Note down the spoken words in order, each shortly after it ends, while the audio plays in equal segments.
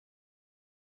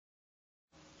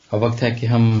अब वक्त है कि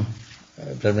हम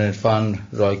रेवरेंड इरफान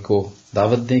रॉय को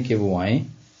दावत दें कि वो आएं।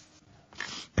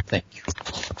 थैंक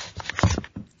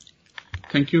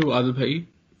यू आदिल भाई।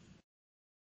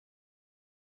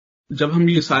 जब हम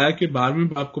यसायाह के 12वें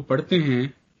बाब को पढ़ते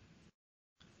हैं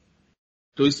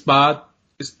तो इस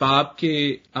बाब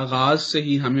के आगाज से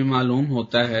ही हमें मालूम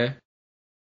होता है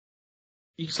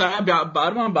यसायाह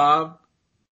 12वां बाब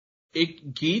एक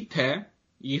गीत है।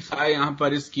 यसायाह यहां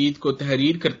पर इस गीत को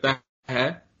तहरीर करता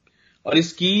है और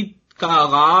इस गीत का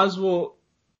आगाज वो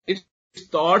इस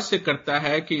तौर से करता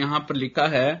है कि यहां पर लिखा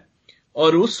है,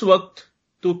 और उस वक्त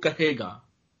तू कहेगा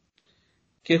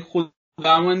कि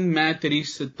खुदावन मैं तेरी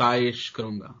सताइश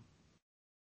करूंगा।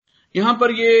 यहां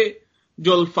पर ये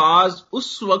जो अल्फाज,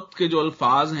 उस वक्त के जो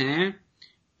अल्फाज हैं,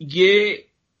 ये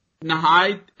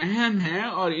नहायत अहम है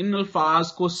और इन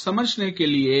अल्फाज को समझने के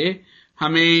लिए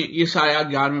हमें यसायाह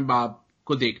 11वें बाब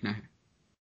को देखना है।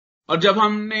 और जब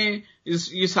हमने इस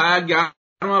यसायाह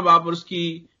 11वां बाब और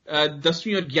उसकी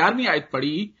 10वीं और 11वीं आयत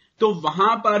पढ़ी तो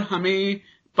वहां पर हमें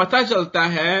पता चलता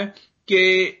है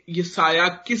कि यसायाह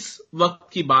किस वक्त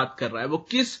की बात कर रहा है, वो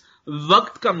किस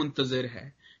वक्त का मुंतजिर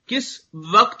है, किस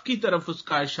वक्त की तरफ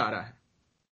उसका इशारा है।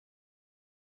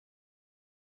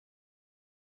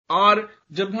 और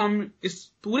जब हम इस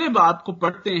पूरे बात को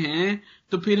पढ़ते हैं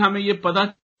तो फिर हमें यह पता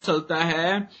चलता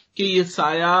है कि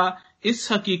यसायाह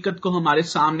इस हकीकत को हमारे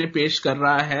सामने पेश कर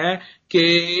रहा है कि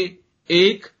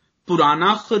एक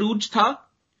पुराना खरूज था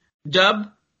जब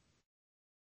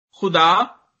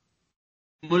खुदा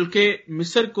मुल्के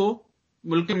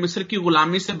मिस्र की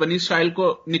गुलामी से बनी इस्राएल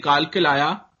को निकाल के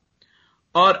लाया,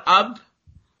 और अब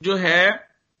जो है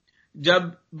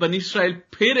जब बनी इस्राएल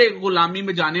फिर एक गुलामी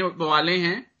में जाने वाले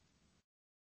हैं,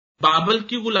 बाबल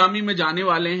की गुलामी में जाने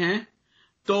वाले हैं,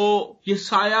 तो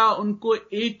यसायाह उनको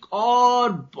एक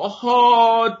और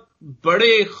बहुत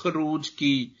बड़े खरूज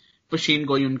की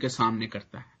पेशीनगोई उनके सामने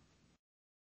करता है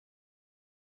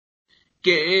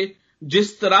कि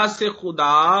जिस तरह से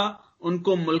खुदा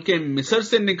उनको मुल्के मिस्र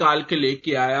से निकाल के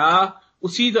लेके आया,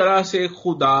 उसी तरह से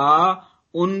खुदा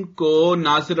उनको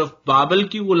ना सिर्फ बाबल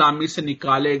की गुलामी से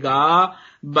निकालेगा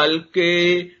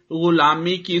बल्कि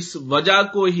गुलामी की इस वजह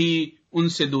को ही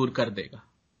उनसे दूर कर देगा।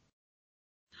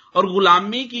 और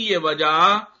गुलामी की ये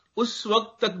वजह उस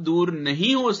वक्त तक दूर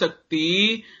नहीं हो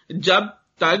सकती जब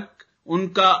तक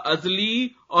उनका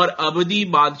अज़ली और अबदी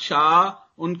बादशाह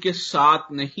उनके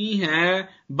साथ नहीं है,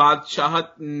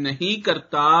 बादशाहत नहीं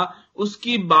करता।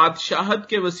 उसकी बादशाहत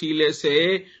के वसीले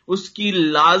से, उसकी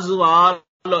लाजवाल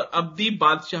और अबदी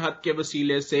बादशाहत के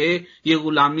वसीले से ये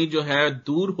गुलामी जो है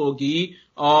दूर होगी।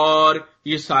 और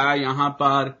यसायाह यहां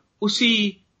पर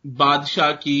उसी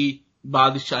बादशाह की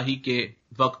बादशाही के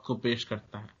वक्त को पेश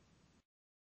करता है।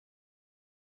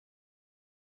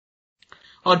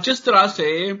 और जिस तरह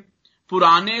से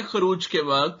पुराने खरूज के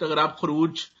वक्त, अगर आप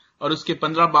खरूज और उसके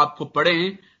 15 बाब को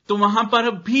पढ़ें तो वहां पर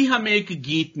भी हमें एक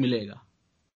गीत मिलेगा।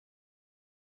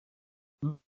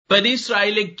 बनी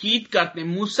इस्राएल एक गीत करते हैं,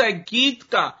 मूसा एक गीत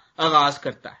का आगाज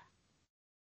करता है।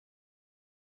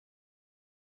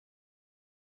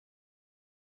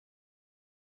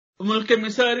 मुल्क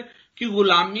मिस्र की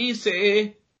गुलामी से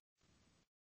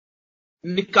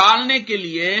निकालने के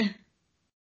लिए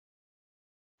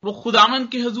वो खुदावन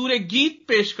के हुजूर एक गीत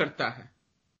पेश करता है,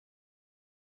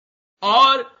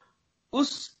 और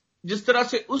जिस तरह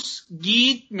से उस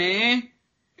गीत में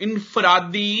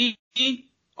इनफरादी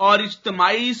और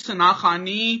इज्तिमाई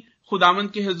सनाखानी खुदावन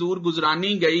के हुजूर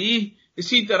गुजरानी गई,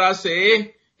 इसी तरह से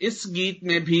इस गीत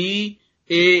में भी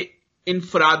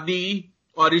इनफरादी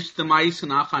और इज्तिमाई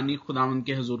सनाखानी खुदावन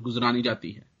के हुजूर गुजरानी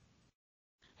जाती है।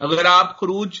 अगर आप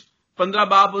खरूज 15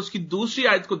 बाब उसकी दूसरी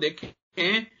आयत को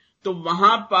देखें तो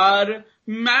वहां पर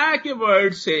मैं के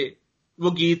वर्ड से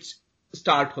वो गीत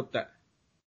स्टार्ट होता है,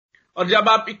 और जब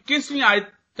आप 21वीं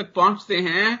आयत तक पहुंचते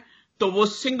हैं तो वो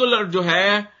सिंगुलर जो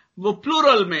है वो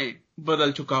प्लूरल में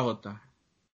बदल चुका होता है।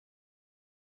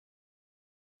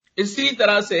 इसी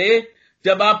तरह से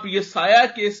जब आप यसायाह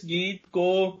के इस गीत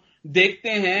को देखते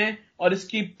हैं और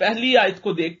इसकी पहली आयत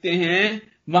को देखते हैं,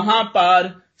 वहां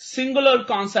पर सिंगुलर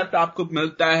कॉन्सेप्ट आपको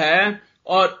मिलता है,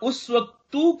 और उस वक्त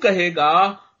तू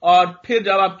कहेगा। और फिर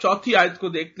जब आप चौथी आयत को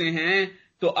देखते हैं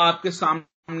तो आपके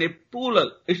सामने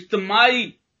प्लूरल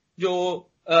इज्तिमाई जो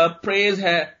प्रेज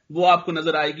है वो आपको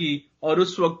नजर आएगी, और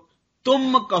उस वक्त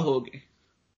तुम कहोगे।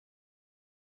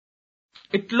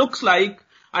 It looks like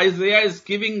Isaiah is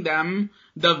giving them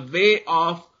the way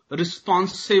of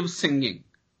responsive singing.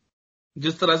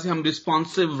 जिस तरह से हम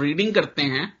रिस्पॉन्सिव रीडिंग करते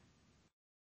हैं,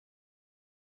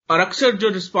 और अक्सर जो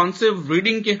रिस्पॉन्सिव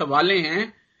रीडिंग के हवाले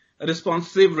हैं,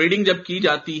 रिस्पॉन्सिव रीडिंग जब की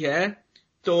जाती है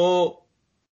तो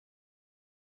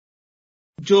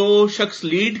जो शख्स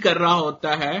लीड कर रहा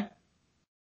होता है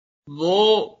वो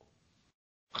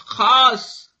खास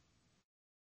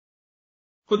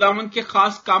खुदावंद के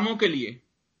खास कामों के लिए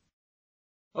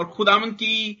और खुदावंद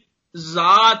की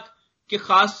जात के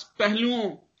खास पहलुओं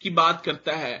की बात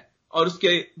करता है, और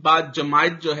उसके बाद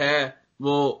जमात जो है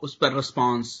वो उस पर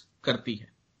रिस्पॉन्स करती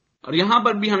है। और यहां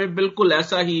पर भी हमें बिल्कुल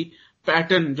ऐसा ही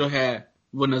पैटर्न जो है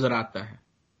वो नजर आता है।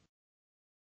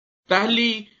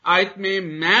 पहली आयत में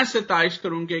मैं सताइश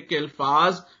करूंगे के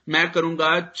अल्फाज मैं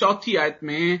करूंगा, चौथी आयत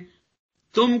में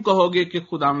तुम कहोगे कि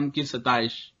खुदावंद की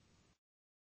सताइश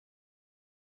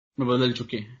में बदल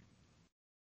चुके हैं।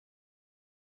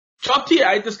 चौथी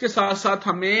आयत इसके साथ साथ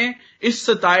हमें इस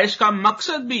सताइश का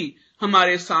मकसद भी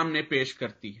हमारे सामने पेश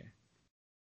करती है।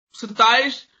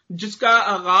 सताइश जिसका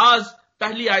आगाज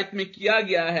पहली आयत में किया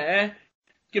गया है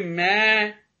कि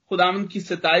मैं खुदावंद की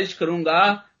सताइश करूंगा,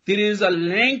 there is a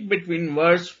link between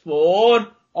verse 4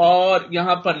 और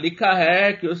यहां पर लिखा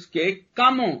है कि उसके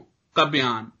कामों का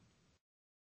बयान,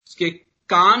 उसके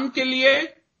काम के लिए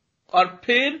और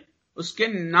फिर उसके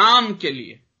नाम के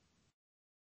लिए,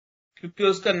 क्योंकि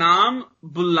उसका नाम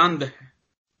बुलंद है।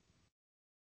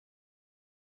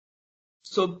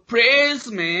 सो प्रेज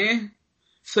में,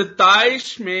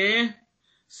 सताइश में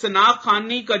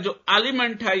सनाखानी का जो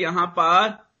एलिमेंट है यहां पर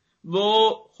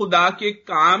वो खुदा के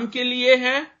काम के लिए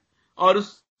है और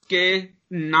उसके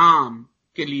नाम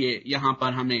के लिए यहां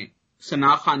पर हमें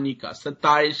सनाखानी का,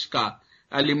 सताइश का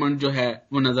एलिमेंट जो है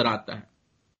वो नजर आता है।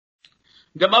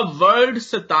 जब आप वर्ड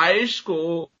सताइश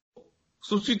को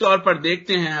सूची तौर पर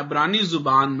देखते हैं इब्रानी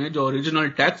जुबान में जो ओरिजिनल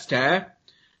टेक्स्ट है,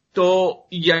 तो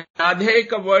यादे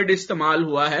का वर्ड इस्तेमाल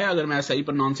हुआ है। अगर मैं सही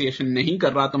प्रोनाउंसिएशन नहीं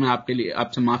कर रहा तो मैं आपके लिए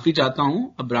आपसे माफी चाहता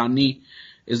हूं। इब्रानी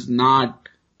is not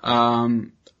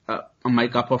my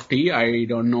cup of tea, I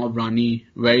don't know इब्रानी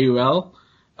वेरी वेल,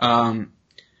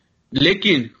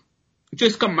 लेकिन जो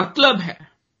इसका मतलब है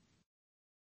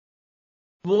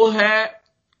वो है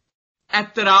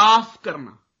एतराफ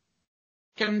करना,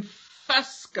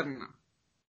 कन्फेस करना,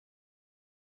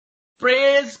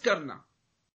 प्रेज करना,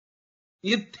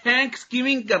 ये थैंक्स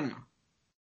गिविंग करना।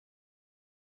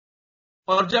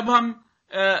 और जब हम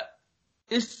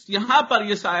इस यहां पर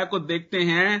यसाया को देखते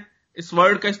हैं इस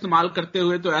वर्ड का इस्तेमाल करते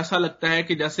हुए, तो ऐसा लगता है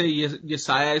कि जैसे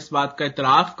यसाया इस बात का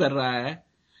इतराफ कर रहा है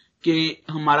कि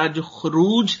हमारा जो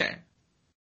खरूज है,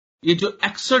 ये जो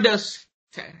एक्सोडस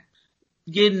है,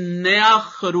 ये नया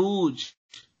खरूज,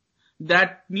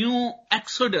 that new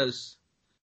exodus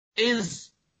is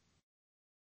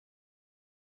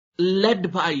led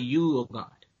by you, O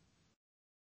God.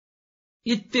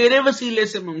 ये तेरे वसीले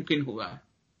से मुमकिन हुआ है।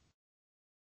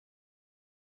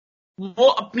 वो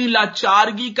अपनी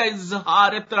लाचारगी का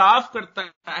इजहार इतराफ करता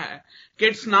है कि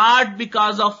it's not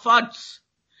because of us,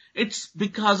 it's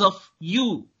because of you.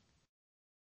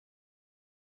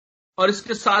 और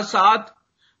इसके साथ साथ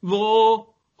वो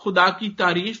खुदा की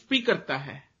तारीफ भी करता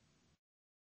है,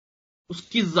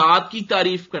 उसकी जात की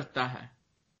तारीफ करता है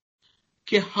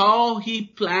कि how he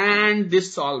planned this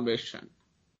salvation,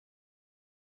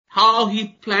 how he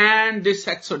planned this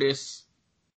exodus।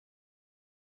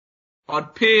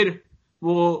 और फिर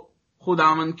वो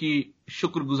खुदावंद की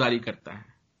शुक्रगुजारी करता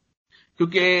है,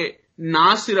 क्योंकि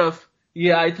ना सिर्फ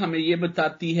ये आयत हमें ये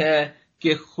बताती है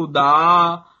कि खुदा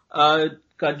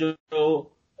का जो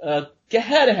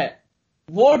कहर है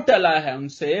वो टला है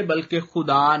उनसे, बल्कि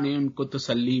खुदा ने उनको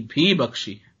तसल्ली भी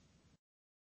बख्शी है।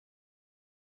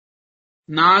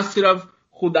 ना सिर्फ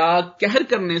खुदा कहर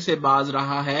करने से बाज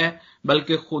रहा है,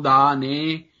 बल्कि खुदा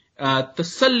ने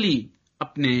तसल्ली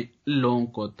अपने लोगों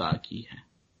को अता की है।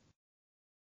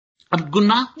 अब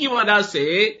गुनाह की वजह से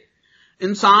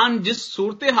इंसान जिस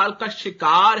सूरत हाल का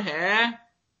शिकार है,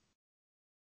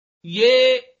 ये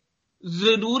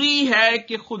जरूरी है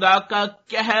कि खुदा का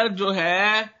कहर जो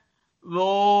है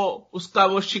वो उसका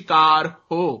वो शिकार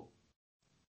हो।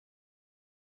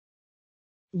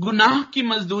 गुनाह की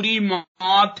मजदूरी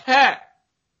मौत है।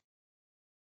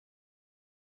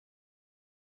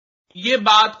 ये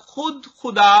बात खुद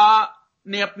खुदा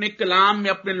ने अपने कलाम में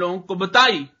अपने लोगों को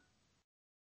बताई।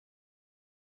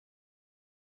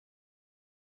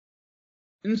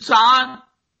 इंसान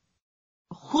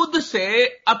खुद से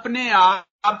अपने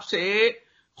आप से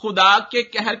खुदा के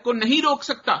कहर को नहीं रोक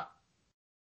सकता,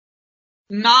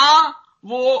 ना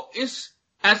वो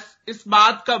इस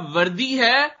बात का वर्दी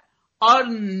है और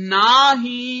ना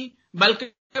ही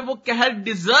बल्कि वो कहर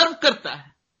डिजर्व करता है।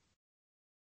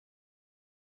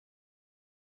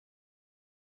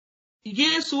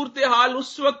 ये सूरत हाल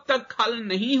उस वक्त तक हल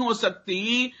नहीं हो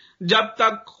सकती जब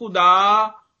तक खुदा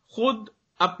खुद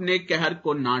अपने कहर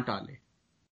को ना टाले।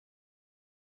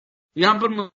 यहां पर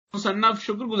मुसन्नफ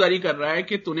शुक्रगुजारी कर रहा है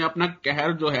कि तूने अपना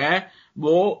कहर जो है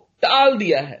वो टाल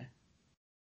दिया है।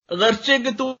 अगरचे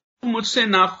कि तू मुझसे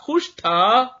नाखुश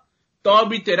था तो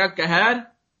भी तेरा कहर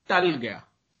टल गया।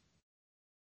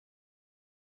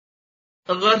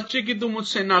 अगरचे कि तू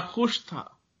मुझसे नाखुश था,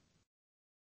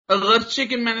 अगरचे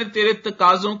कि मैंने तेरे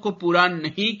तकाजों को पूरा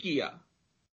नहीं किया,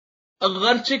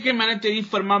 अगरचे कि मैंने तेरी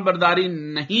फरमाबरदारी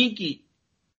नहीं की,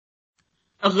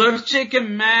 अगरचे कि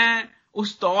मैं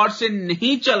उस तौर से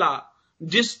नहीं चला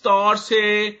जिस तौर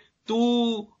से तू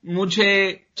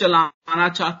मुझे चलाना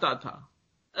चाहता था,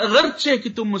 अगरचे कि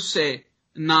तू मुझसे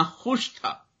नाखुश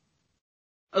था,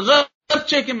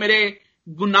 अगरचे कि मेरे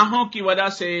गुनाहों की वजह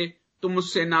से तू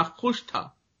मुझसे नाखुश था,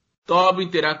 तो अभी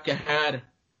तेरा कहर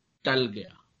टल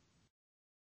गया।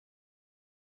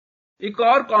 एक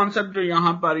और कॉन्सेप्ट जो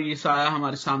यहां पर यसायाह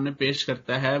हमारे सामने पेश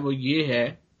करता है वो ये है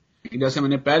कि जैसे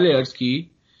मैंने पहले अर्ज की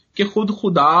कि खुद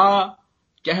खुदा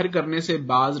कहर करने से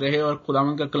बाज रहे, और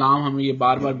खुदावंद का कलाम हमें ये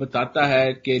बार बार बताता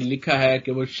है कि लिखा है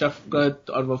कि वो शफकत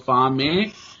और वफा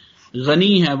में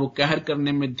गनी है, वो कहर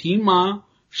करने में धीमा,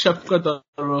 शफकत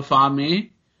और वफा में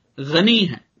गनी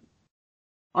है।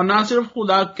 और ना सिर्फ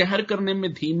खुदा कहर करने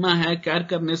में धीमा है, कहर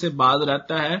करने से बाज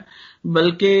रहता है,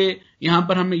 बल्कि यहां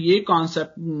पर हमें ये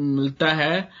कॉन्सेप्ट मिलता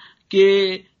है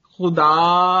कि खुदा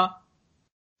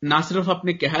ना सिर्फ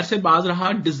अपने कहर से बाज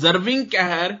रहा, डिजर्विंग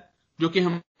कहर जो कि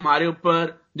हमारे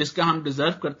ऊपर जिसका हम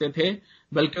डिजर्व करते थे,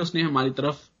 बल्कि उसने हमारी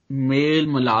तरफ मेल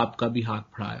मिलाप का भी हाथ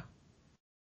बढ़ाया।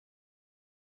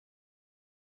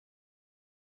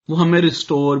 वो हमें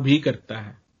रिस्टोर भी करता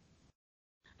है,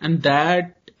 and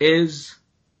that is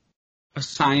a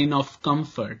sign of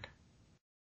comfort।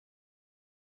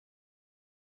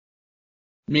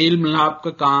 मेल मिलाप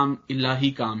का काम इलाही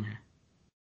काम है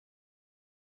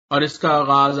और इसका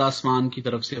आगाज आसमान की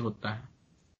तरफ से होता है।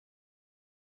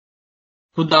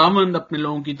 खुदावंद अपने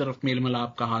लोगों की तरफ मेल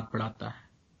मिलाप का हाथ बढ़ाता है।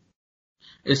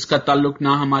 इसका ताल्लुक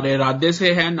ना हमारे इरादे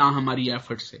से है ना हमारी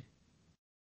एफर्ट से।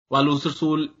 वालूस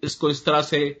रसूल इसको इस तरह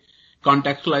से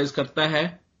कॉन्टेक्चुअलाइज करता है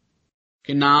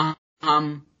कि ना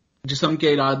हम जिस्म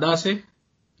के इरादा से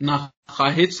ना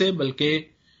ख्वाहिश से, बल्कि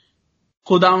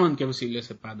खुदावंद के वसीले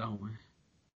से पैदा हुए हैं।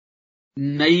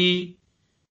 नई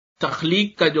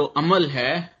तख्लीक का जो अमल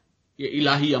है ये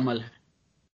इलाही अमल है।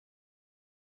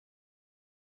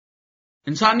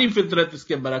 इंसानी फितरत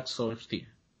इसके बरक्स सोचती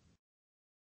है।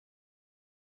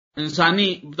 इंसानी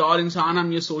बतौर इंसान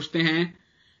हम ये सोचते हैं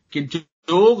कि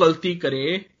जो गलती करे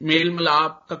मेल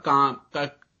मिलाप का काम का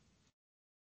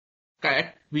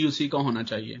एक्ट भी उसी का होना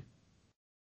चाहिए,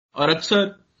 और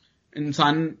अक्सर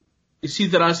इंसान इसी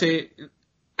तरह से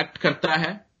एक्ट करता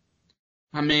है।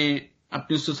 हमें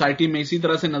अपनी सोसाइटी में इसी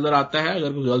तरह से नजर आता है,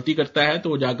 अगर कोई गलती करता है तो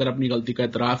वो जाकर अपनी गलती का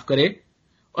इतराफ करे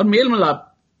और मेल मिलाप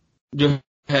जो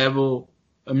है वो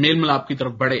मेल मिलाप की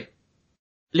तरफ बढ़े।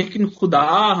 लेकिन खुदा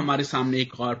हमारे सामने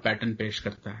एक और पैटर्न पेश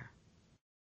करता है।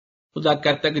 खुदा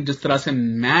कहता है कि जिस तरह से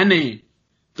मैंने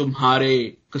तुम्हारे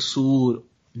कसूर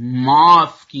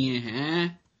माफ किए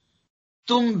हैं,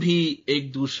 तुम भी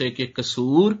एक दूसरे के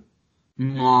कसूर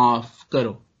माफ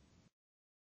करो।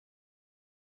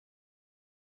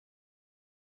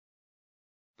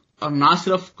 और ना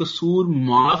सिर्फ कसूर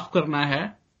माफ करना है,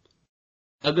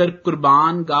 अगर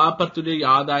कुर्बान गाह पर तुझे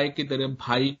याद आए कि तेरे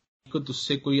भाई को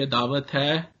तुझसे कोई अदावत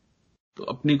है, तो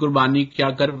अपनी कुर्बानी क्या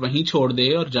कर, वहीं छोड़ दे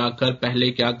और जाकर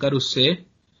पहले क्या कर, उससे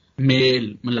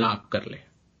मेल मिलाप कर ले।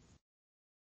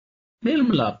 मेल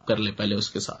मिलाप कर ले पहले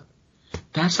उसके साथ।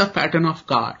 That's a pattern of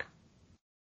God.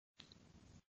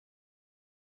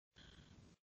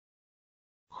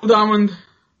 खुदावंद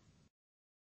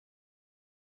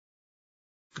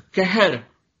कहर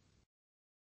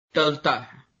टलता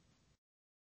है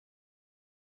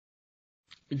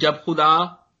जब खुदा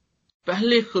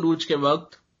पहले खरूज के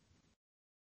वक्त,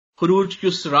 खरूज की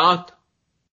उस रात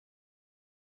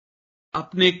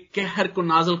अपने कहर को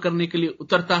नाज़िल करने के लिए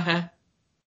उतरता है,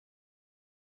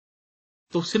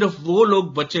 तो सिर्फ वो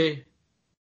लोग बचे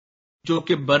जो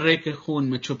कि बर्रे के खून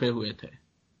में छुपे हुए थे,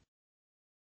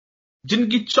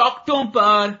 जिनकी चौखटों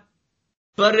पर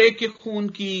बर्रे के खून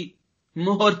की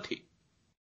मोहर थी,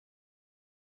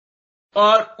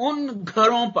 और उन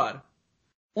घरों पर,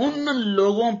 उन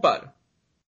लोगों पर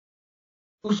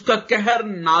उसका कहर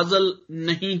नाज़िल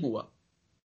नहीं हुआ।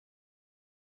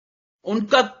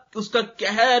 उसका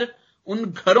कहर उन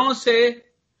घरों से,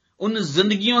 उन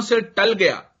जिंदगियों से टल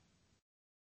गया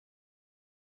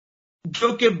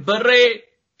जो कि बर्रे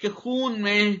के खून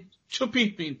में छुपी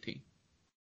हुई थी।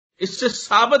 इससे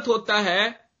साबित होता है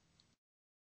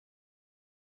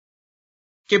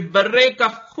कि बर्रे का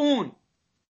खून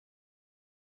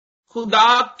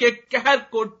खुदा के कहर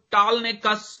को टालने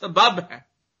का सबब है।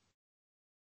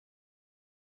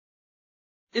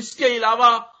 इसके अलावा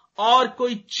और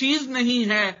कोई चीज नहीं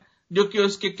है जो कि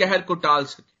उसके कहर को टाल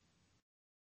सके।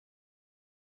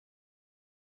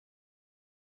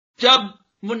 जब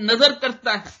वो नजर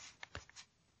करता है,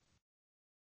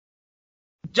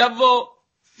 जब वो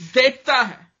देखता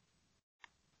है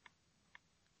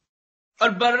और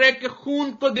बर्रे के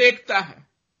खून को देखता है,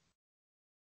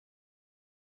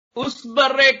 उस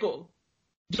बर्रे को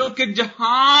जो कि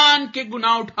जहान के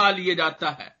गुनाह उठा लिए जाता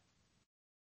है,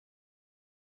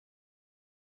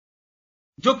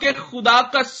 जो कि खुदा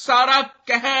का सारा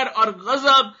कहर और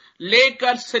गजब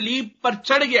लेकर सलीब पर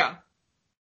चढ़ गया,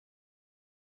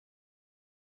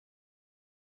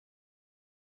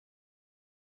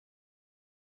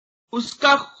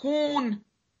 उसका खून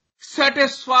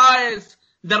satisfies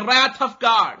the wrath of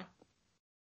God.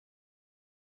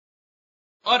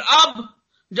 और अब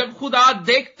जब खुदा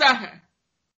देखता है,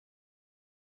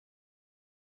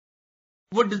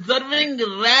 वो डिजर्विंग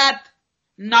wrath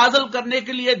नाजल करने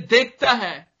के लिए देखता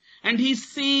है, and he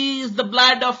sees the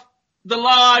blood of the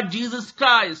Lord Jesus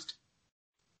Christ,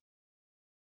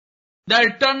 the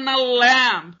eternal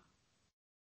lamb,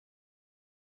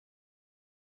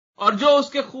 और जो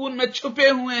उसके खून में छुपे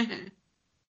हुए हैं,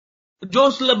 जो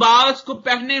उस लिबास को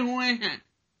पहने हुए हैं,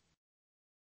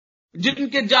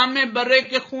 जिनके जामे बर्रे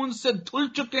के खून से धुल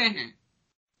चुके हैं,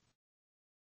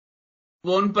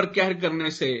 वो उन पर कहर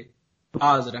करने से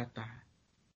बाज रहता है।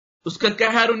 उसका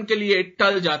कहर उनके लिए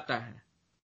टल जाता है,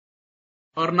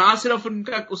 और ना सिर्फ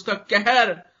उसका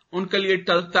कहर उनके लिए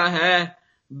टलता है,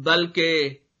 बल्कि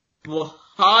वो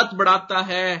हाथ बढ़ाता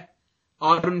है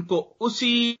और उनको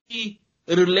उसी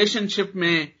रिलेशनशिप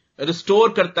में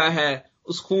रिस्टोर करता है,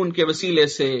 उस खून के वसीले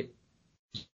से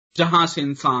जहां से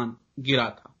इंसान गिरा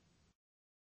था।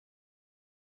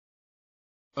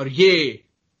 और ये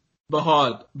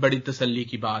बहुत बड़ी तसल्ली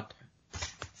की बात है।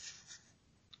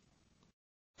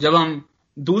 जब हम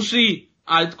दूसरी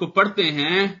आयत को पढ़ते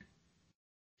हैं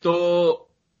तो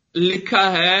लिखा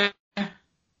है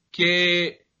कि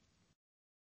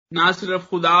ना सिर्फ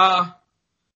खुदा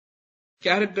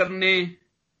कहर करने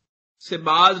से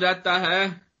बाज रहता है,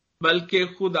 बल्कि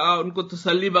खुदा उनको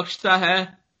तसल्ली बख्शता है,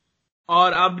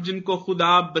 और अब जिनको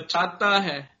खुदा बचाता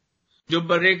है, जो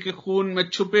बर्रे के खून में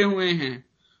छुपे हुए हैं,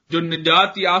 जो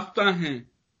निजात याफ्ता हैं,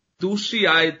 दूसरी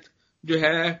आयत जो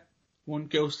है वो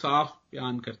उनके औसाफ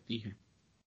बयान करती है,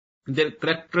 देयर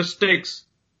कैरेक्टरिस्टिक्स।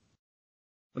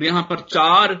 और यहां पर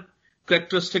 4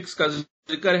 कैरेक्टरिस्टिक्स का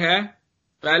जिक्र है।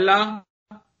 पहला,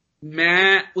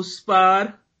 मैं उस पर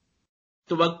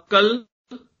तवक्कल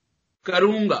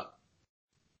करूंगा,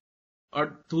 और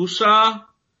दूसरा,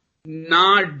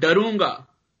 ना डरूंगा।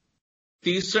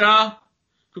 तीसरा,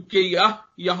 क्योंकि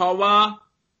यहोवा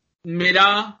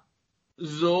मेरा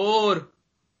जोर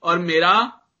और मेरा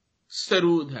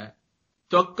सरूद है।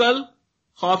 तवक्कल,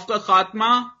 खौफ का खात्मा,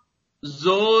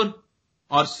 जोर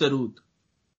और सरूद।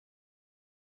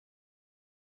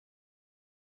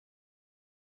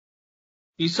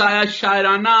 यिसायाह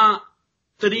शायराना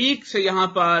तरीक से यहां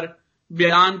पर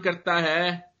बयान करता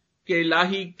है कि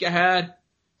इलाही कहर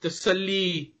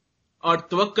तसल्ली और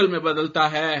तवक्कल में बदलता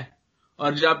है,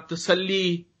 और जब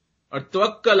तसल्ली और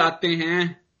तवक्कल आते हैं,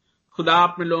 खुदा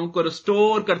अपने लोगों को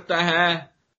रिस्टोर करता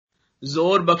है,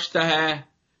 जोर बख्शता है,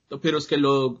 तो फिर उसके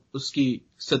लोग उसकी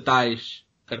सताइश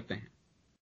करते हैं।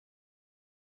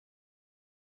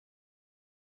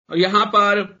 और यहां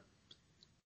पर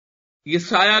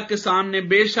यिसायाह के सामने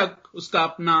बेशक उसका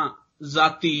अपना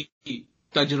जाती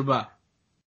तजुर्बा है।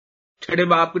 6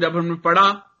 बाब को जब हमने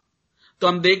पढ़ा तो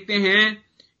हम देखते हैं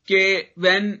कि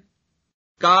when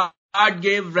God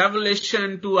gave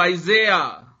revelation to Isaiah,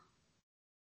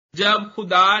 जब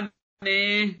खुदा ने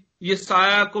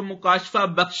यिसायाह को मुकाशफा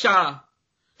बख्शा,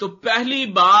 तो पहली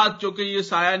बात जो कि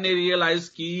यिसायाह ने रियलाइज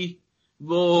की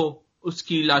वो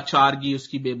उसकी लाचारगी,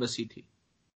 उसकी बेबसी थी।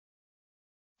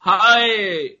 हाय,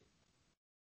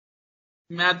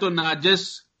 मैं तो नाजिस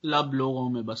लब लोगों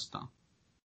में बसता हूं।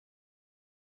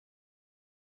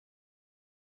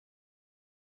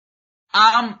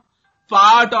 I'm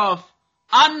part of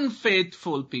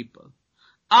unfaithful people.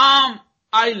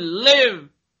 I live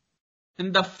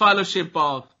in the fellowship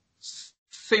of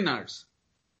sinners.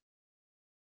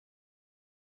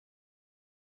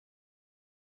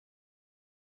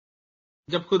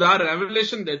 जब खुदा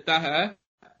रेवलेशन देता है,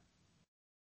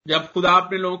 जब खुदा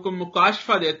अपने लोगों को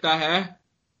मुकाशफा देता है,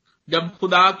 जब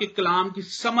खुदा के कलाम की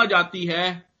समझ आती है,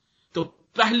 तो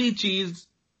पहली चीज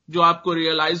जो आपको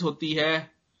रियलाइज होती है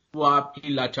वो आपकी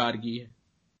लाचारगी है।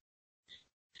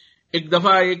 एक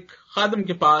दफा एक खादिम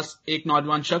के पास एक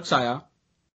नौजवान शख्स आया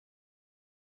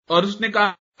और उसने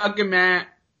कहा कि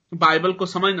मैं बाइबल को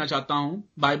समझना चाहता हूं,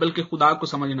 बाइबल के खुदा को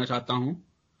समझना चाहता हूं,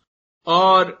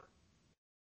 और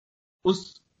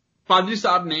उस पादरी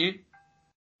साहब ने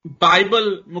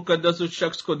बाइबल मुकद्दस उस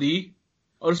शख्स को दी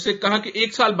और उससे कहा कि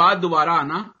 1 साल बाद दोबारा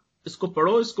आना, इसको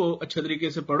पढ़ो, इसको अच्छे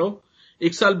तरीके से पढ़ो,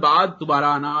 1 साल बाद दोबारा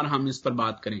आना और हम इस पर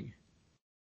बात करेंगे।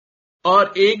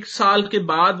 और 1 साल के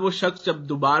बाद वो शख्स जब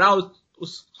दोबारा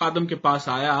उस खादम के पास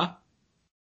आया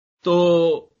तो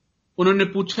उन्होंने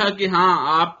पूछा कि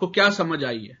हाँ, आपको क्या समझ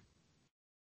आई है?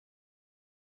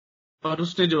 और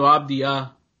उसने जवाब दिया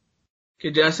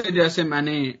कि जैसे जैसे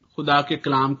मैंने खुदा के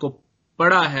कलाम को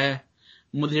पढ़ा है,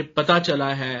 मुझे पता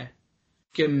चला है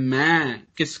कि मैं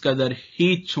किस कदर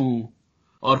हीच हूं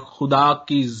और खुदा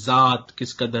की जात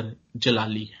किस कदर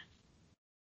जलाली है।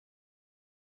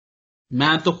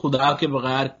 मैं तो खुदा के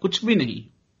बगैर कुछ भी नहीं।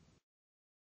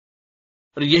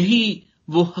 और यही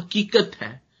वो हकीकत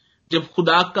है जब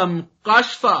खुदा का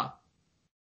मुकाशफा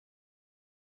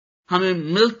हमें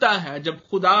मिलता है, जब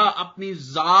खुदा अपनी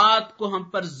जात को हम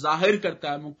पर जाहिर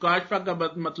करता है। मुकाशफा का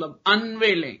मतलब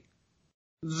अनवेलिंग,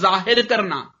 जाहिर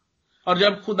करना। और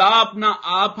जब खुदा अपना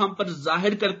आप हम पर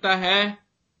जाहिर करता है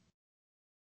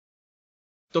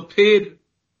तो फिर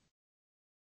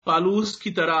पालूस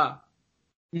की तरह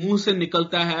मुंह से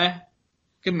निकलता है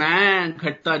कि मैं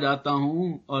घटता जाता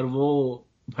हूं और वो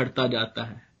बढ़ता जाता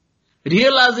है।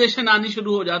 रियलाइजेशन आनी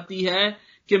शुरू हो जाती है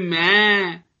कि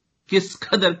मैं किस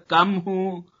कदर कम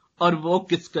हूं और वो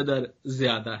किस कदर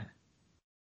ज्यादा है।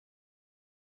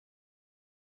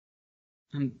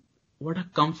 What a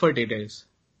comfort it is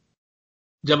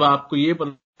जब आपको ये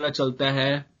पता चलता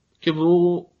है कि वो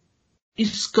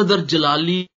इस कदर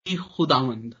जलाली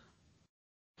खुदावंद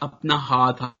अपना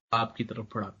हाथ आपकी तरफ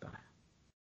बढ़ाता है।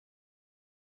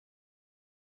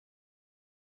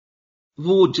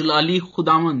 वो जलाली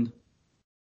खुदावंद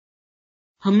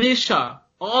हमेशा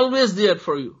always there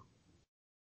for you.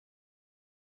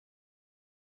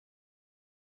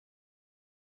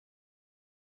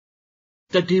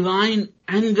 The divine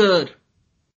anger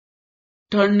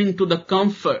turning to the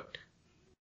comfort.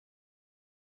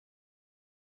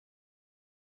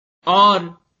 और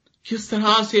किस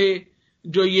तरह से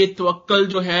जो ये तवक्कल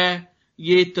जो है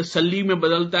ये तसल्ली में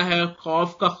बदलता है,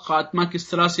 खौफ का खात्मा किस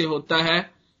तरह से होता है।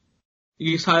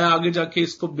 यसाया आगे जाके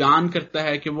इसको बयान करता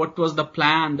है कि what was the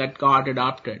plan that God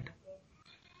adopted.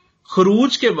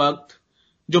 खरूज के वक्त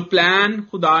जो प्लान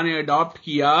खुदा ने अडॉप्ट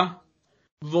किया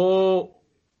वो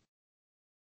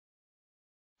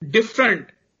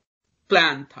डिफरेंट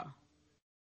प्लान था।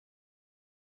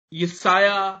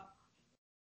 यसाया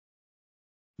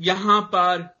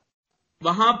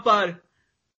वहां पर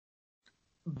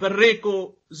बर्रे को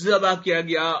ज़िबा किया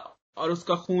गया और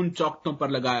उसका खून चौखटों पर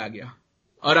लगाया गया।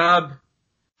 और अब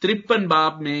 53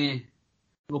 बाब में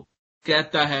वो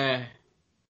कहता है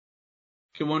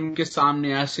कि वो उनके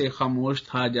सामने ऐसे खामोश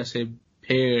था जैसे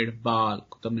भेड़ बाल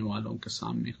कुतरने वालों के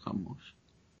सामने खामोश।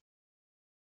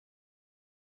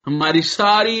 हमारी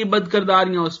सारी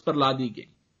बदकिरदारियां उस पर ला दी गई।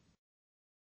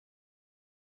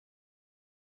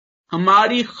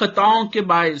 हमारी खताओं के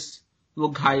बायस वो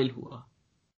घायल हुआ।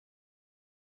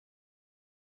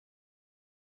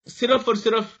 सिर्फ और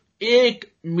सिर्फ एक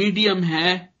मीडियम है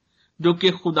जो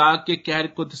कि खुदा के कहर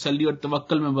को तसल्ली और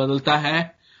तवक्कल में बदलता है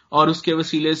और उसके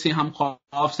वसीले से हम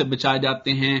खौफ से बचाए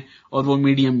जाते हैं, और वो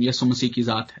मीडियम यीशु मसीह की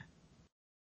जात है।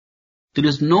 There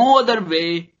is no other way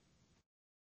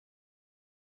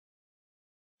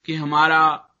कि हमारा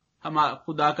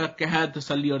खुदा का कहर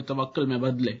तसल्ली और तवक्कल में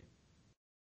बदले।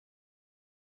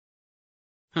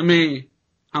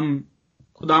 हम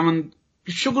खुदावंद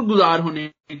की शुक्रगुजार होने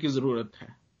की जरूरत है।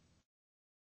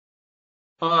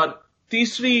 और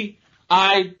तीसरी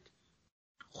आयत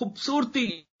खूबसूरती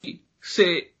से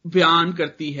बयान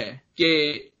करती है कि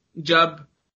जब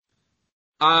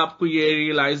आपको ये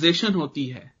रियलाइजेशन होती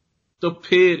है तो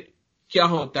फिर क्या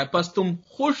होता है। बस तुम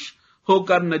खुश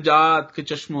होकर नजात के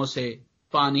चश्मों से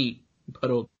पानी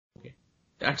भरोगे।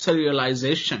 दैट्स अ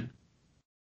रियलाइजेशन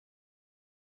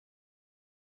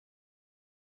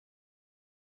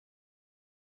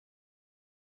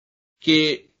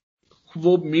कि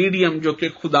वो मीडियम जो कि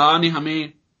खुदा ने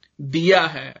हमें दिया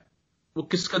है वो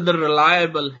किस कदर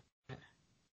रिलायबल है।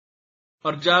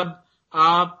 और जब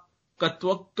आपका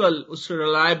तवक्कल उस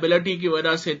रिलायबिलिटी की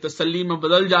वजह से तसल्ली में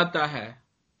बदल जाता है,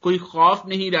 कोई खौफ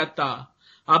नहीं रहता,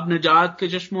 आप नजात के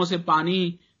चश्मों से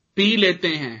पानी पी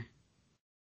लेते हैं,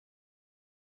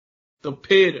 तो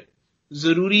फिर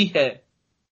जरूरी है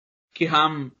कि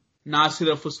हम ना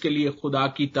सिर्फ उसके लिए खुदा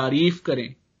की तारीफ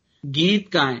करें, गीत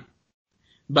गाएं,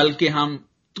 बल्कि हम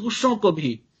दूसरों को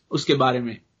भी उसके बारे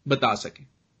में बता सकें।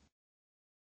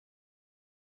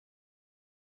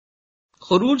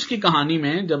 खरूज की कहानी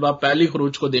में जब आप पहली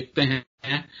खरूज को देखते हैं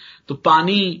तो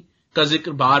पानी का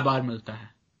जिक्र बार बार मिलता है।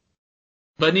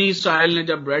 बनी इसराइल ने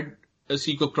जब रेड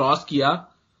सी को क्रॉस किया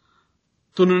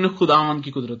तो उन्होंने खुदावंद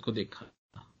की कुदरत को देखा।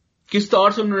 किस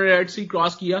तौर से उन्होंने रेड सी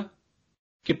क्रॉस किया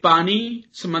कि पानी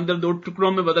समंदर 2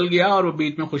 टुकड़ों में बदल गया और वो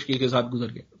बीच में खुशकी के साथ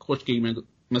गुजर गए, खुशकी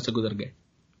में से गुजर गए।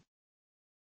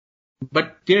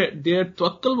 But there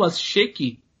तवक्कुल was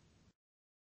shaky.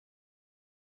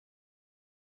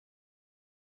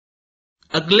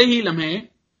 अगले ही लम्हे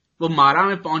वो मारा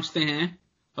में पहुंचते हैं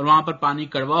और वहां पर पानी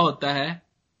कड़वा होता है।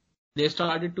 They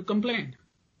started to complain.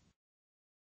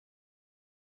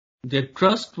 There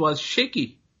trust was shaky,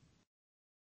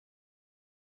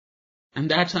 and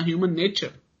that's a human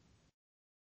nature.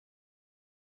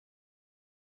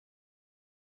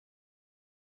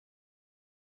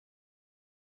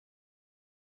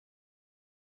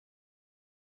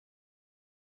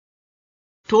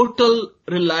 Total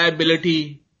reliability,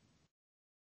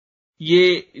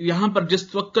 ये यहां पर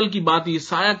जिस तवक्कुल की बात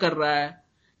यसाया कर रहा है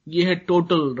ये है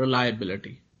total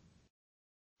reliability.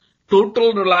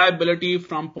 Total reliability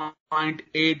from point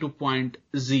A to point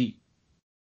G.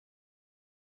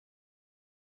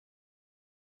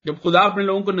 जब खुदा अपने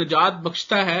लोगों को निजात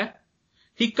बख्शता है,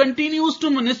 he continues to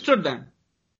minister them,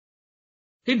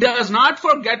 he does not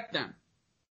forget them.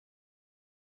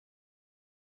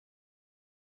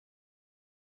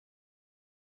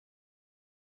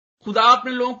 खुदा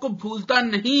अपने लोगों को भूलता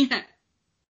नहीं है।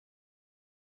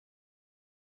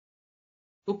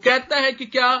 वो कहता है कि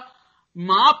क्या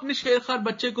मां अपने शेरखार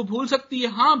बच्चे को भूल सकती है?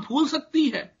 हां, भूल सकती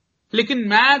है, लेकिन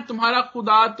मैं तुम्हारा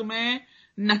खुदा तुम्हें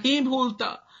नहीं भूलता।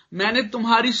 मैंने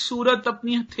तुम्हारी सूरत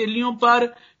अपनी हथेलियों पर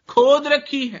खोद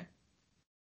रखी है।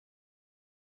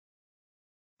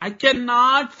 I can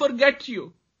not forget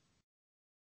you.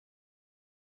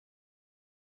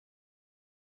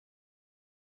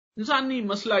 इंसानी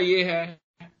मसला यह है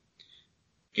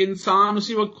कि इंसान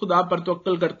उसी वक्त खुदा पर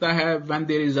तवक्कुल करता है when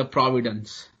there is a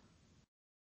providence.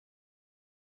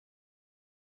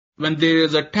 When there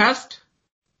is a test,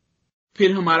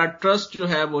 फिर हमारा ट्रस्ट जो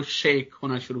है वो शेक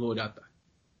होना शुरू हो जाता है।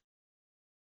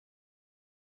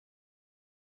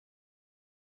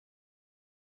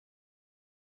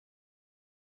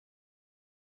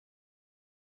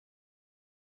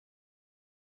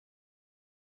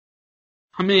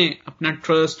 हमें अपना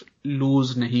ट्रस्ट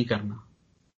लूज नहीं करना।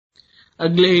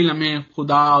 अगले ही लम्हे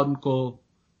खुदा उनको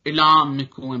इलाम में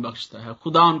कुएं बख्शता है,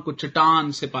 खुदा उनको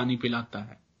चट्टान से पानी पिलाता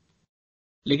है।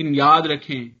 लेकिन याद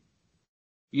रखें,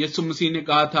 यीशु मसीह ने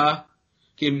कहा था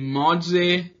कि मौजज़े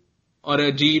और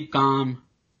अजीब काम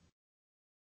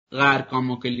गैर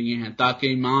कौमों के लिए हैं ताकि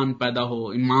ईमान पैदा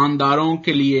हो। ईमानदारों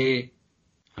के लिए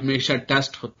हमेशा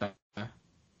टेस्ट होता है,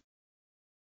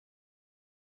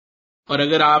 और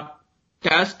अगर आप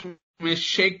टेस्ट में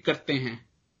शेक करते हैं,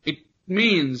 इट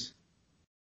मीन्स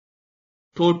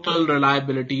टोटल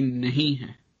रिलायबिलिटी नहीं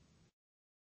है।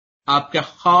 आपका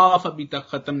खौफ अभी तक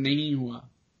खत्म नहीं हुआ,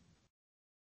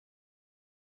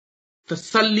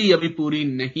 तसल्ली अभी पूरी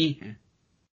नहीं है।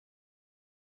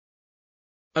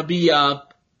 अभी आप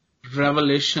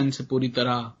रेवलेशन से पूरी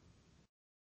तरह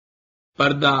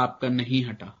पर्दा आपका नहीं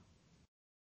हटा।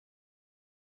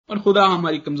 और खुदा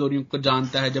हमारी कमजोरियों को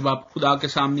जानता है। जब आप खुदा के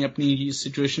सामने अपनी इस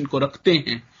सिचुएशन को रखते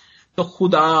हैं तो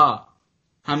खुदा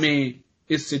हमें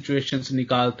इस सिचुएशन से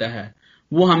निकालता है।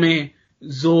 वो हमें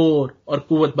जोर और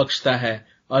कुव्वत बख्शता है,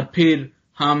 और फिर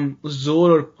हम उस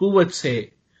जोर और कुव्वत से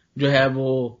जो है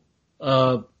वो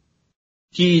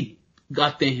गीत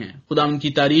गाते हैं, खुदा उनकी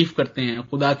तारीफ करते हैं,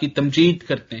 खुदा की तमजीद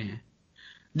करते हैं।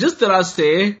 जिस तरह से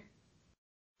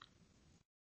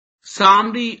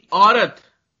सामरी औरत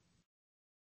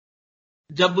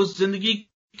जब उस जिंदगी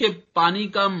के पानी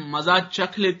का मजा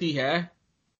चख लेती है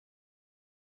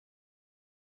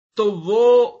तो वो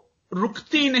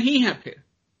रुकती नहीं है फिर,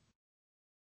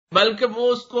 बल्कि वो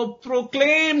उसको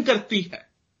प्रोक्लेम करती है,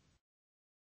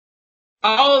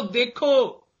 आओ देखो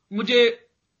मुझे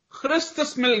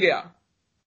ख्रिस्तस मिल गया,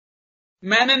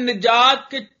 मैंने निजात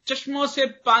के चश्मों से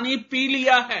पानी पी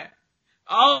लिया है,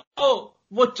 आओ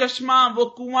वो चश्मा वो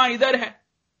कुआं इधर है,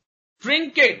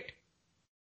 ड्रिंक इट,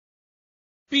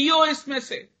 पियो इसमें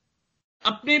से,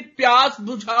 अपनी प्यास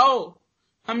बुझाओ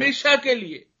हमेशा के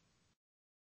लिए।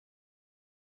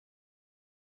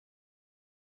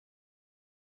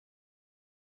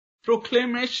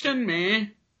 प्रोक्लेमेशन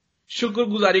में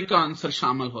शुक्रगुजारी का आंसर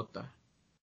शामिल होता है।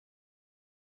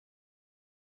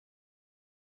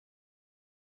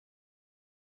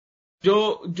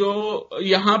 जो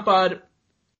यहां पर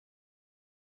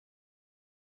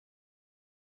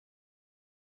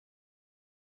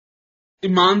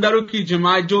ईमानदारों की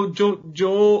जमात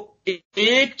जो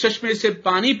एक चश्मे से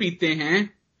पानी पीते हैं,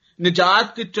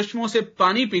 निजात के चश्मों से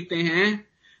पानी पीते हैं,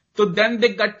 तो then they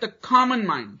got the common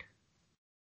mind.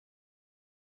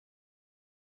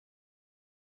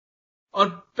 और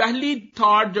पहली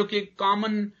थॉट जो कि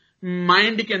कॉमन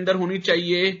माइंड के अंदर होनी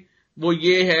चाहिए वो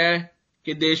ये है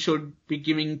कि they should be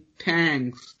giving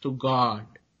thanks to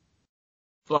God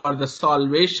for the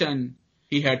salvation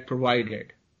he had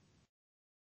provided.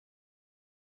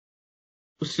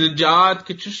 उस निजात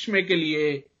के चश्मे के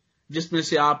लिए जिसमें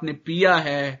से आपने पिया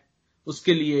है,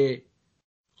 उसके लिए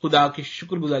खुदा की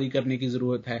शुक्रगुजारी करने की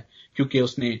जरूरत है, क्योंकि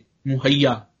उसने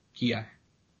मुहैया किया है।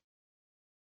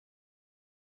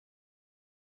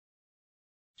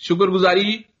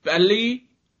 शुक्रगुजारी पहली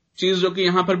चीज जो कि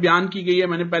यहां पर बयान की गई है,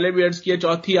 मैंने पहले भी अर्ज किया,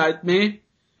 चौथी आयत में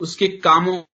उसके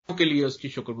कामों के लिए उसकी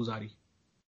शुक्रगुजारी।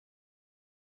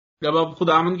 जब आप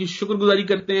खुदावंद की शुक्रगुजारी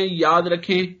करते हैं, याद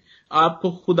रखें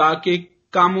आपको खुदा के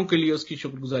कामों के लिए उसकी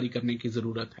शुक्रगुजारी करने की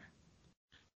जरूरत है।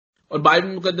 और बाइबल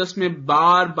मुकद्दस में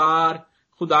बार बार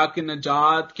खुदा के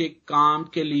नजात के काम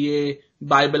के लिए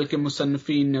बाइबल के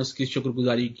मुसन्निफीन ने उसकी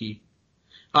शुक्रगुजारी की।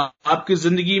 आपकी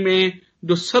जिंदगी में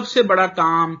जो सबसे बड़ा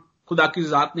काम खुदा की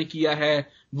जात ने किया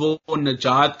है वो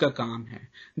नजात का काम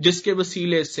है, जिसके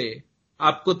वसीले से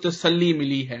आपको तसल्ली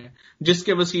मिली है,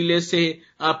 जिसके वसीले से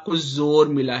आपको जोर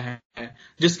मिला है,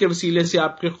 जिसके वसीले से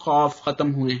आपके खौफ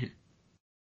खत्म हुए हैं।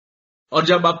 और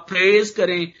जब आप प्रेज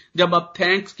करें, जब आप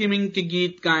थैंक्स गिविंग के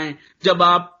गीत गाएं, जब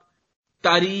आप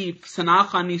तारीफ,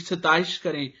 सनाखानी, सताइश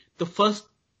करें, तो फर्स्ट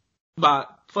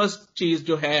चीज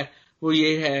जो है वो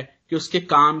ये है कि उसके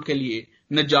काम के लिए,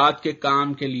 नजात के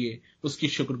काम के लिए उसकी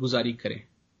शुक्रगुजारी करें।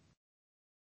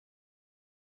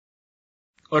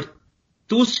 और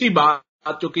दूसरी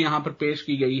बात जो कि यहां पर पेश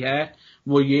की गई है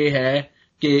वो ये है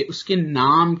कि उसके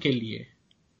नाम के लिए,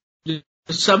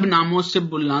 जो सब नामों से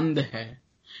बुलंद है,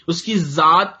 उसकी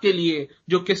जात के लिए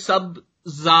जो कि सब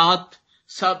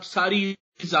सारी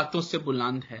जातों से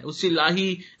बुलंद है, उस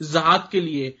इलाही जात के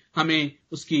लिए हमें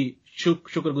उसकी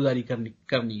शुक्रगुजारी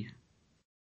करनी है।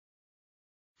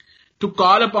 To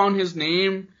call upon his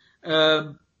name,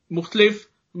 मुख्तलिफ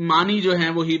मानी जो हैं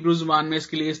वो हिब्रू जुबान में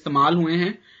इसके लिए इस्तेमाल हुए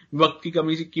हैं। वक्त की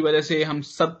कमी की वजह से हम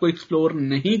सबको एक्सप्लोर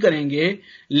नहीं करेंगे,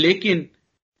 लेकिन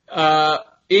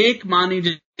एक मानी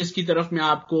जिसकी तरफ मैं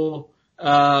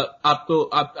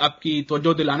आपकी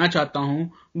तवज्जो दिलाना चाहता हूं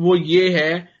वो ये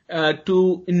है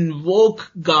to invoke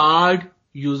God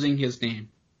using his name.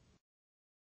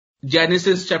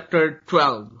 Genesis chapter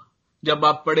 12 जब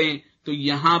आप पढ़ें तो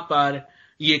यहां पर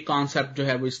ये कॉन्सेप्ट जो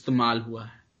है वो इस्तेमाल हुआ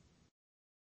है।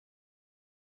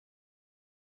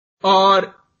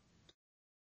 और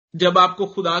जब आपको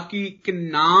खुदा के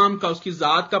नाम का, उसकी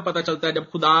जात का पता चलता है, जब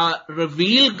खुदा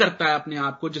रिवील करता है अपने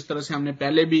आप को, जिस तरह से हमने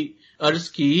पहले भी अर्ज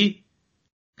की,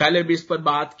 पहले भी इस पर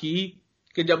बात की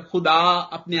कि जब खुदा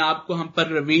अपने आप को हम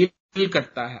पर रिवील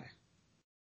करता है,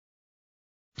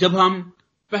 जब हम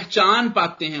पहचान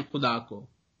पाते हैं खुदा को,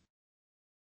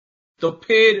 तो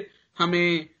फिर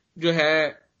हमें जो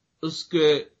है उस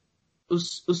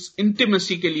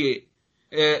इंटीमेसी के लिए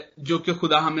जो कि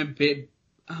खुदा हमें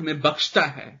बख्शता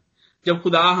है, जब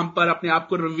खुदा हम पर अपने आप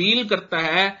को रिवील करता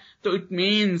है, तो इट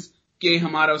मीन्स कि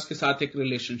हमारा उसके साथ एक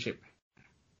रिलेशनशिप है।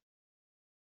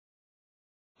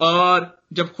 और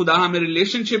जब खुदा हमें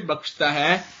रिलेशनशिप बख्शता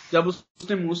है, जब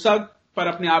उसने मूसा पर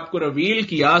अपने आप को रिवील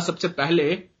किया सबसे पहले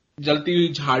जलती हुई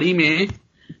झाड़ी में,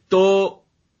 तो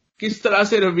किस तरह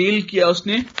से रिवील किया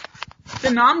उसने?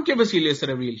 अपने नाम के वसीले से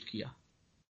रिवील किया,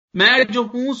 मैं जो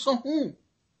हूं सो हूं।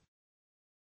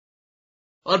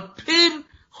 और फिर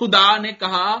खुदा ने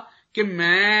कहा कि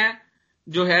मैं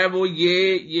जो है वो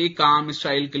ये काम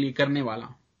इस्राएल के लिए करने वाला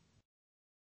हूं।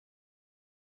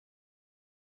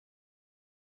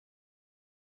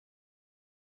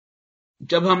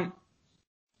 जब हम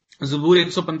ज़बूर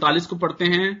 145 को पढ़ते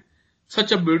हैं,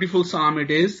 सच अ ब्यूटीफुल साम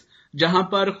इट इज, जहां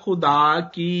पर खुदा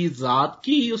की जात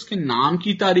की, उसके नाम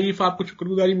की तारीफ, आपको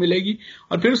शुक्रगुजारी मिलेगी,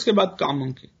 और फिर उसके बाद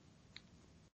कामों की।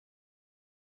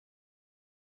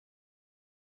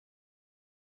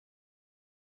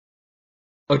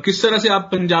 और किस तरह से आप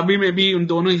पंजाबी में भी उन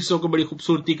दोनों हिस्सों को बड़ी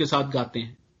खूबसूरती के साथ गाते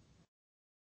हैं।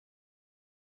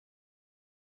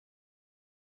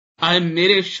 आए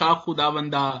मेरे शाह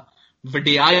खुदावंदा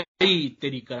वडियाई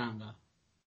तेरी करांगा।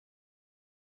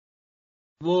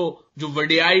 वो जो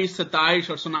वडियाई, सताइश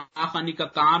और सुनाखानी का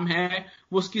काम है,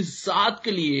 वो उसकी जात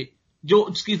के लिए, जो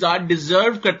उसकी जात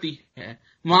डिजर्व करती है,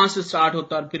 वहां से स्टार्ट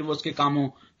होता है, और फिर वो उसके कामों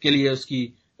के लिए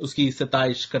उसकी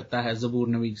सताइश करता है ज़बूर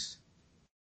नवीस।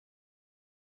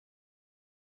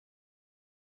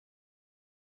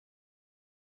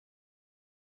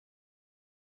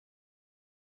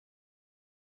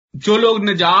 जो लोग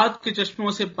निजात के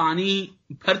चश्मों से पानी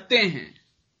भरते हैं,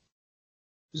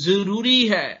 जरूरी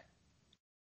है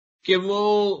कि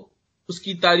वो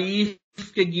उसकी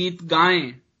तारीफ के गीत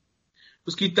गाएं,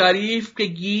 उसकी तारीफ के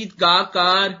गीत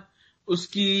गाकर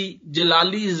उसकी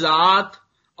जलाली ज़ात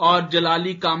और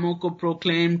जलाली कामों को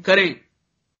प्रोक्लेम करें,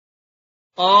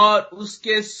 और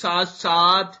उसके साथ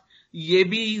साथ ये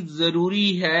भी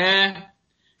जरूरी है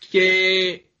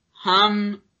कि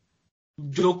हम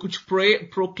जो कुछ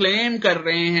प्रोक्लेम कर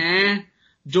रहे हैं,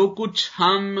 जो कुछ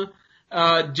हम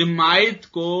जमायत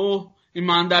को,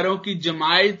 ईमानदारों की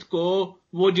जमायत को,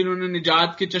 वो जिन्होंने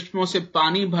निजात के चश्मों से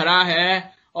पानी भरा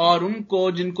है और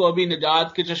उनको जिनको अभी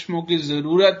निजात के चश्मों की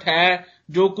जरूरत है,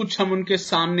 जो कुछ हम उनके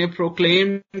सामने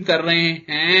प्रोक्लेम कर रहे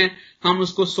हैं, हम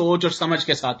उसको सोच और समझ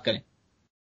के साथ करें,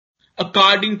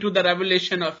 according to the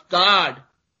revelation of God,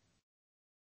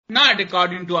 not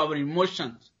according to our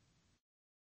emotions.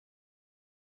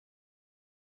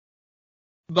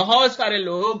 बहुत सारे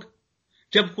लोग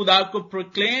जब खुदा को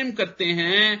प्रोक्लेम करते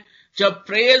हैं, जब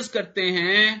प्रेज करते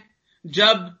हैं,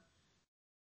 जब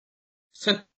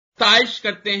सताइश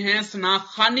करते हैं,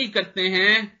 सनाखानी करते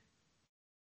हैं,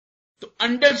 तो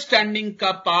अंडरस्टैंडिंग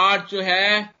का पार्ट जो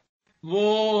है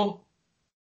वो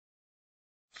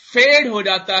फेड हो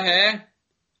जाता है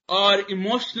और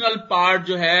इमोशनल पार्ट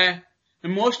जो है,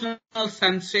 इमोशनल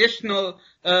सेंसेशनल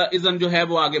इज्म जो है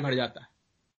वो आगे बढ़ जाता है।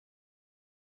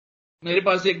 मेरे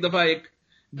पास एक दफा एक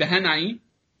बहन आई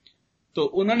तो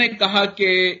उन्होंने कहा कि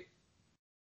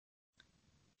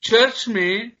चर्च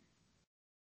में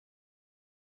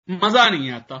मजा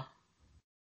नहीं आता।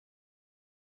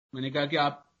 मैंने कहा कि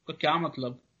आपका क्या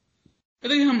मतलब?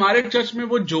 कहते कि हमारे चर्च में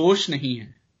वो जोश नहीं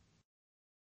है,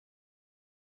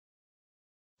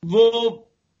 वो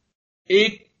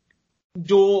एक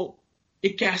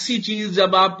ऐसी चीज,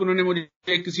 जब आप, उन्होंने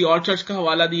मुझे किसी और चर्च का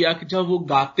हवाला दिया कि जब वो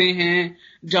गाते हैं,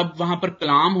 जब वहां पर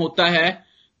कलाम होता है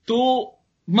तो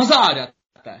मजा आ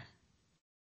जाता है।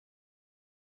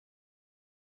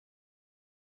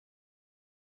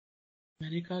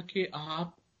 मैंने कहा कि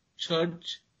आप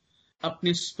चर्च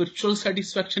अपनी स्पिरिचुअल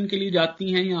सेटिस्फैक्शन के लिए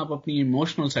जाती हैं या आप अपनी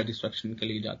इमोशनल सेटिस्फैक्शन के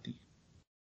लिए जाती हैं?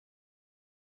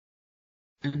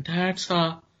 And that's a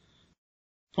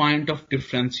point of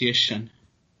differentiation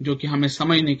जो कि हमें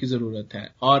समझने की जरूरत है।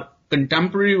 और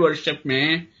कंटेम्पररी वर्शिप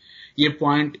में ये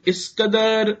पॉइंट इस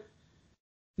कदर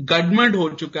गडमड हो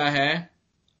चुका है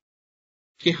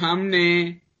कि हमने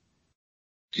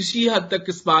किसी हद तक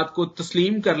इस बात को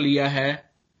तस्लीम कर लिया है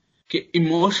कि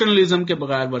इमोशनलिज्म के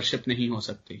बगैर वर्शिप नहीं हो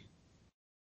सकती,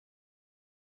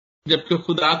 जबकि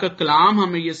खुदा का कलाम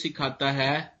हमें यह सिखाता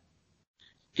है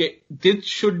कि this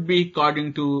should be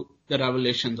according to the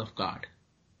revelations of God.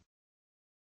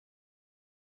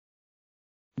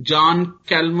 John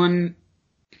Calvin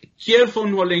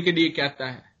careful होने के लिए कहता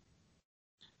है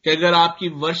कि अगर आपकी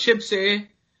वर्शिप से,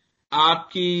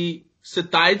 आपकी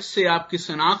सताइश से, आपकी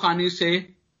सनाखानी से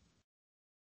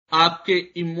आपके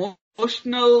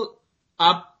इमोशनल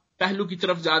आप पहलू की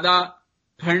तरफ ज्यादा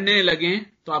भरने लगें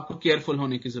तो आपको केयरफुल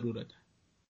होने की जरूरत है।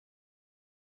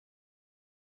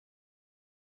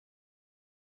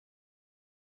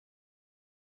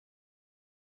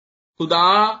 खुदा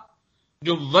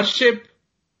जो वर्शिप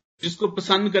जिसको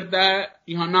पसंद करता है,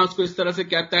 यूहन्ना उसको इस तरह से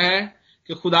कहता है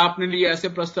कि खुदा अपने लिए ऐसे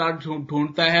प्रस्ताव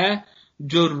ढूंढता है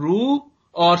जो रूह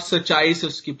और सच्चाई से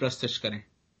उसकी प्रस्तश करें।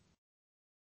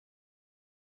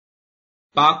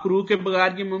 पाक रूह के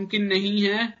बगैर ये मुमकिन नहीं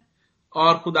है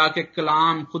और खुदा के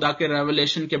कलाम, खुदा के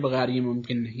रेवलेशन के बगैर ये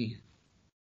मुमकिन नहीं है।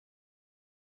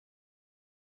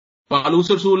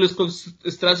 पौलुस रसूल इसको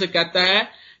इस तरह से कहता है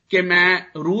कि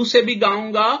मैं रूह से भी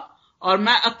गाऊंगा और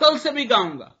मैं अकल से भी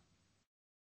गाऊंगा,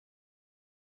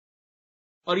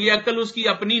 और ये अकल उसकी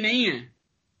अपनी नहीं है,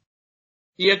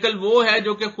 ये अकल वो है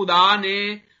जो कि खुदा ने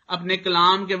अपने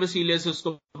कलाम के वसीले से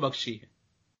उसको बख्शी है।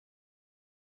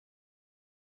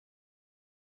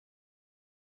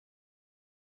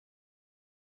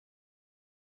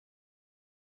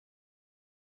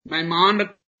 मैं ईमान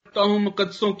रखता हूं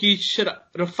मुकद्दसों की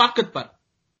रफाकत पर।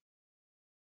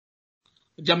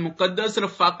 जब मुकद्दस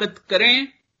रफाकत करें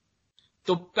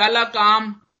तो पहला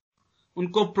काम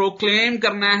उनको प्रोक्लेम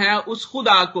करना है उस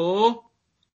खुदा को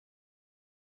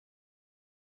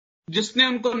जिसने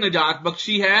उनको निजात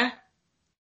बख्शी है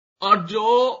और जो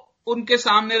उनके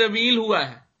सामने रिवील हुआ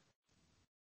है,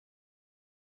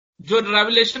 जो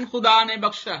रेवलेशन खुदा ने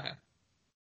बख्शा है।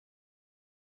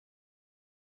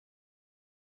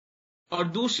 और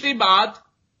दूसरी बात,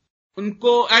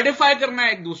 उनको एडिफाई करना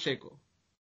है, एक दूसरे को,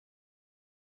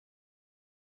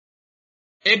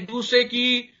 एक दूसरे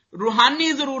की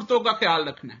रूहानी जरूरतों का ख्याल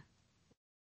रखना है।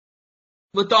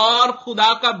 बतौर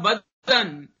खुदा का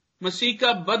बदन, मसीह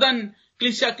का बदन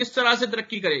कलीसिया किस तरह से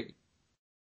तरक्की करेगी?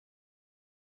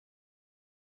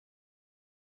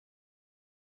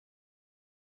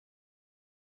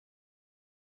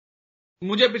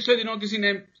 मुझे पिछले दिनों किसी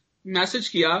ने मैसेज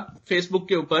किया फेसबुक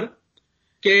के ऊपर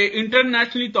کہ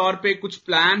انٹرنیشنلی طور پہ کچھ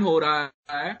پلان ہو رہا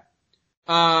ہے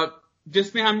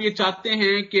جس میں ہم یہ چاہتے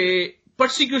ہیں کہ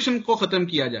پرسیکیوشن کو ختم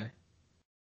کیا جائے.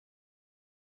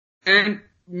 اینڈ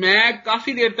میں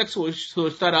کافی دیر تک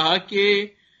سوچتا رہا کہ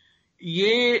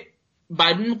یہ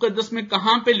بائبل مقدس میں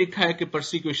کہاں پہ لکھا ہے کہ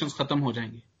پرسیکیوشن ختم ہو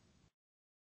جائیں گے.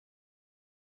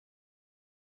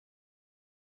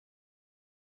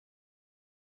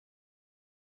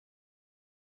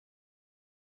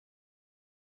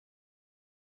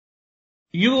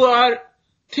 You are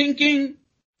thinking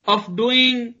of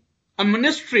doing a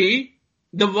ministry,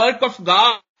 the work of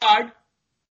God.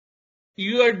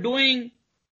 You are doing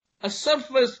a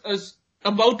service,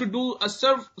 about to do a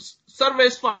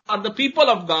service for the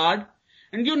people of God,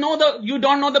 and you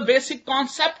don't know the basic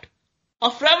concept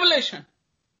of revelation,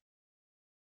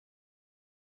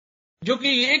 جو کہ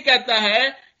یہ کہتا ہے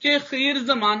کہ خیر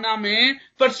زمانہ میں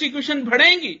persecution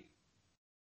بڑھیں گی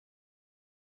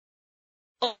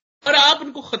اور آپ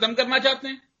ان کو ختم کرنا چاہتے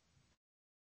ہیں.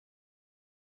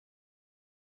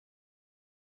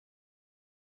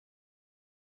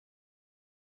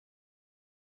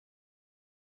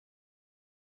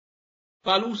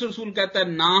 پالوس رسول کہتا ہے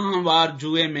نہ ہموار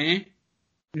جوئے میں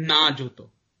نہ جوتو.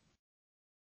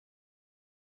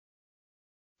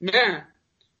 میں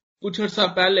کچھ عرصہ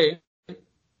پہلے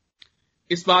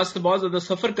اس بات سے بہت زیادہ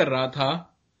سفر کر رہا تھا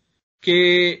کہ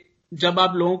جب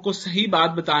آپ لوگوں کو صحیح بات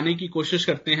بتانے کی کوشش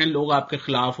کرتے ہیں لوگ آپ کے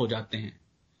خلاف ہو جاتے ہیں.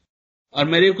 اور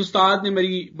میرے ایک استاد نے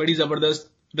میری بڑی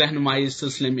زبردست رہنمائی اس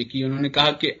سلسلے میں کی. انہوں نے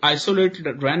کہا کہ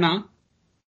آئسولیٹڈ رہنا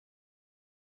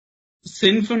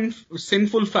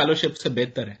سنفل فیلوشپ سے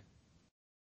بہتر ہے.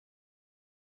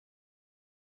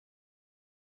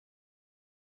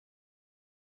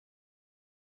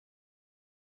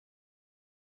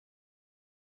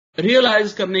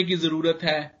 ریئلائز کرنے کی ضرورت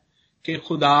ہے کہ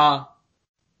خدا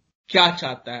کیا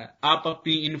چاہتا ہے. آپ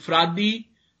اپنی انفرادی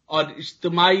اور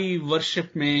اجتماعی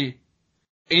ورشپ میں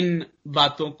ان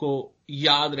باتوں کو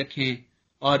یاد رکھیں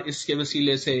اور اس کے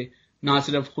وسیلے سے نہ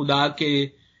صرف خدا کے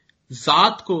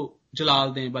ذات کو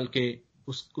جلال دیں بلکہ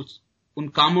ان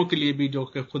کاموں کے لیے بھی جو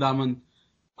کہ خداوند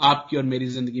آپ کی اور میری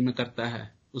زندگی میں کرتا ہے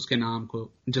اس کے نام کو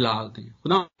جلال دیں.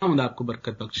 خداوند آپ کو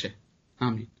برکت بخشے.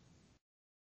 آمین.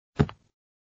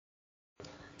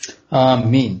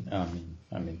 آمین آمین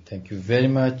آمین. Thank you very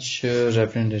much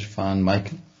reverend Irfan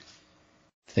Michael.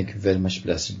 Thank you very much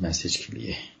blessed message کے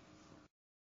لیے.